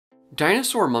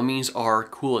Dinosaur mummies are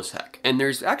cool as heck, and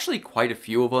there's actually quite a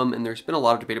few of them, and there's been a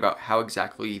lot of debate about how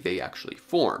exactly they actually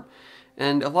form.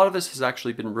 And a lot of this has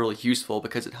actually been really useful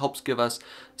because it helps give us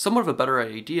somewhat of a better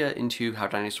idea into how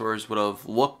dinosaurs would have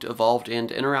looked, evolved, and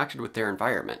interacted with their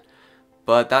environment.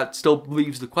 But that still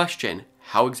leaves the question,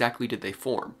 how exactly did they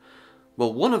form?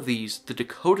 Well, one of these, the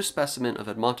Dakota specimen of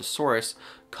Edmontosaurus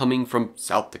coming from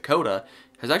South Dakota,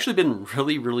 has actually been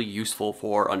really useful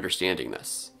for understanding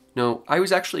this. Now, I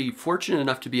was actually fortunate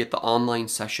enough to be at the online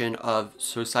session of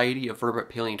Society of Vertebrate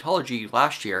Paleontology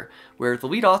last year, where the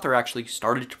lead author actually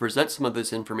started to present some of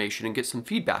this information and get some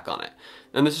feedback on it.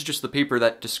 And this is just the paper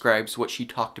that describes what she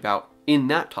talked about in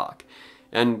that talk.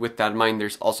 And with that in mind,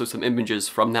 there's also some images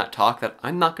from that talk that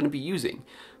I'm not going to be using.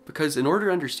 Because in order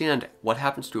to understand what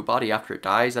happens to a body after it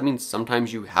dies, that means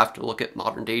sometimes you have to look at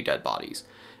modern day dead bodies.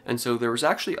 And so there was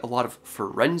actually a lot of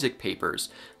forensic papers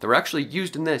that were actually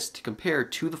used in this to compare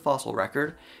to the fossil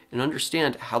record and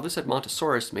understand how this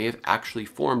Edmontosaurus may have actually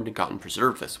formed and gotten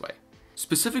preserved this way.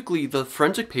 Specifically, the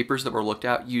forensic papers that were looked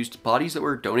at used bodies that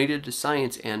were donated to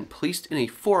science and placed in a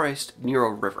forest near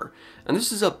a river. And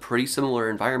this is a pretty similar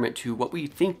environment to what we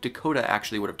think Dakota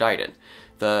actually would have died in.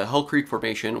 The Hell Creek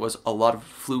Formation was a lot of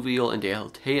fluvial and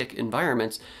deltaic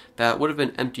environments that would have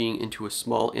been emptying into a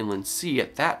small inland sea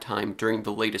at that time during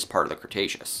the latest part of the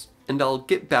Cretaceous. And I'll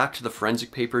get back to the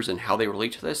forensic papers and how they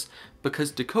relate to this, because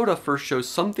Dakota first shows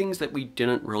some things that we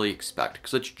didn't really expect,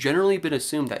 because it's generally been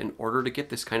assumed that in order to get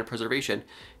this kind of preservation,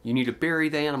 you need to bury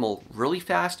the animal really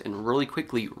fast and really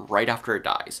quickly right after it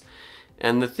dies.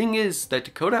 And the thing is that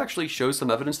Dakota actually shows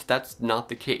some evidence that that's not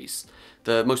the case.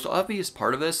 The most obvious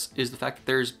part of this is the fact that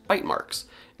there's bite marks,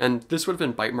 and this would have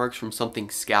been bite marks from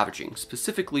something scavenging,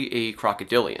 specifically a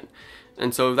crocodilian.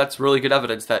 And so that's really good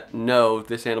evidence that no,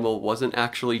 this animal wasn't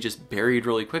actually just buried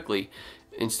really quickly.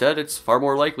 Instead, it's far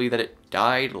more likely that it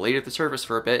died, laid at the surface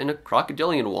for a bit, and a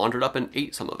crocodilian wandered up and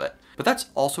ate some of it. But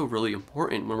that's also really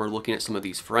important when we're looking at some of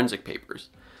these forensic papers.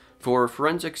 For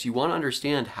forensics, you want to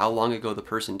understand how long ago the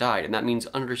person died, and that means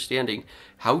understanding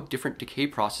how different decay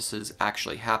processes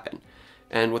actually happen.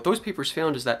 And what those papers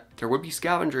found is that there would be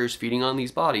scavengers feeding on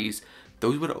these bodies.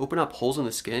 Those would open up holes in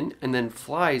the skin, and then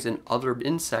flies and other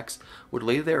insects would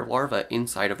lay their larvae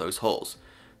inside of those holes.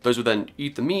 Those would then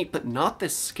eat the meat, but not the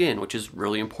skin, which is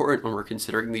really important when we're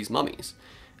considering these mummies.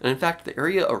 And in fact, the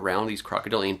area around these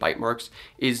crocodilian bite marks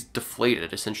is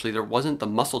deflated. Essentially, there wasn't the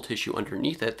muscle tissue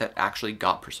underneath it that actually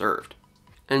got preserved.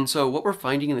 And so what we're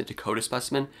finding in the Dakota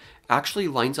specimen actually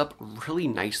lines up really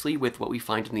nicely with what we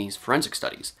find in these forensic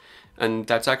studies. And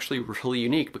that's actually really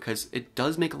unique because it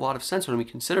does make a lot of sense when we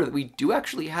consider that we do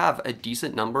actually have a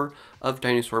decent number of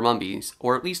dinosaur mummies,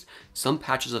 or at least some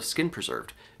patches of skin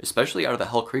preserved, especially out of the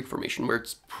Hell Creek Formation, where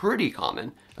it's pretty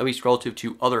common, at least relative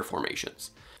to other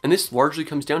formations. And this largely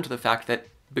comes down to the fact that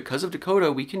because of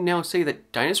Dakota, we can now say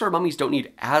that dinosaur mummies don't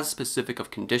need as specific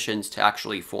of conditions to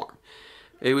actually form.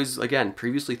 It was, again,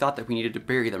 previously thought that we needed to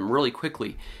bury them really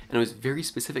quickly, and it was very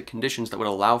specific conditions that would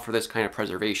allow for this kind of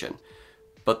preservation.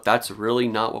 But that's really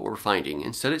not what we're finding.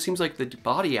 Instead, it seems like the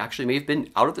body actually may have been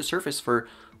out of the surface for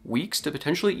weeks to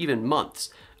potentially even months,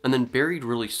 and then buried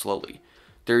really slowly.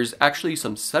 There's actually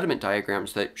some sediment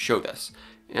diagrams that show this,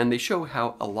 and they show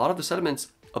how a lot of the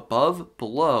sediments above,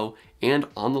 below, and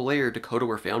on the layer Dakota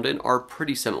were found in are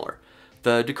pretty similar.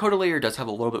 The Dakota layer does have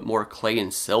a little bit more clay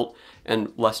and silt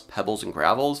and less pebbles and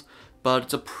gravels, but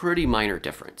it's a pretty minor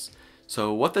difference.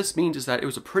 So what this means is that it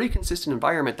was a pretty consistent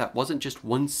environment that wasn't just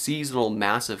one seasonal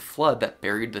massive flood that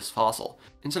buried this fossil.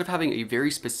 Instead of having a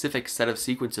very specific set of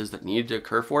sequences that needed to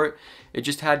occur for it, it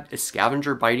just had a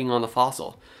scavenger biting on the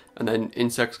fossil, and then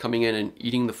insects coming in and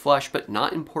eating the flesh, but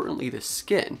not importantly the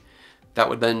skin. That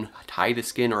would then tie the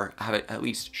skin or have it at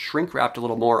least shrink wrapped a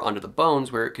little more onto the bones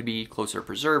where it could be closer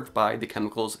preserved by the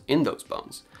chemicals in those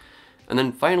bones. And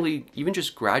then finally, even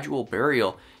just gradual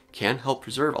burial can help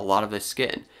preserve a lot of this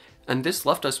skin. And this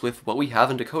left us with what we have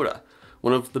in Dakota,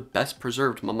 one of the best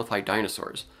preserved mummified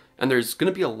dinosaurs. And there's going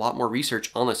to be a lot more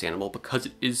research on this animal because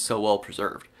it is so well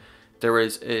preserved. There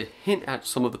was a hint at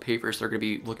some of the papers that are going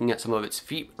to be looking at some of its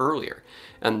feet earlier,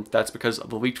 and that's because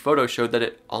the leaked photo showed that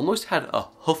it almost had a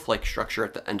hoof-like structure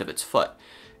at the end of its foot.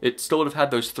 It still would have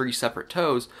had those 3 separate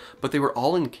toes, but they were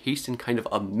all encased in kind of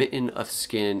a mitten of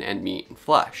skin and meat and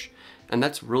flesh. And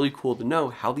that's really cool to know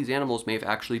how these animals may have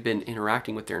actually been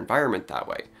interacting with their environment that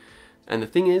way. And the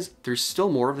thing is, there's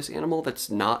still more of this animal that's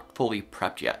not fully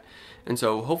prepped yet. And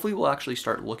so hopefully we'll actually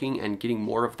start looking and getting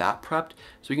more of that prepped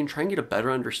so we can try and get a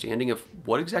better understanding of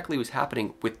what exactly was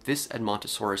happening with this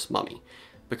Edmontosaurus mummy.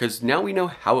 Because now we know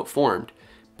how it formed,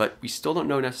 but we still don't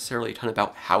know necessarily a ton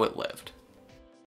about how it lived.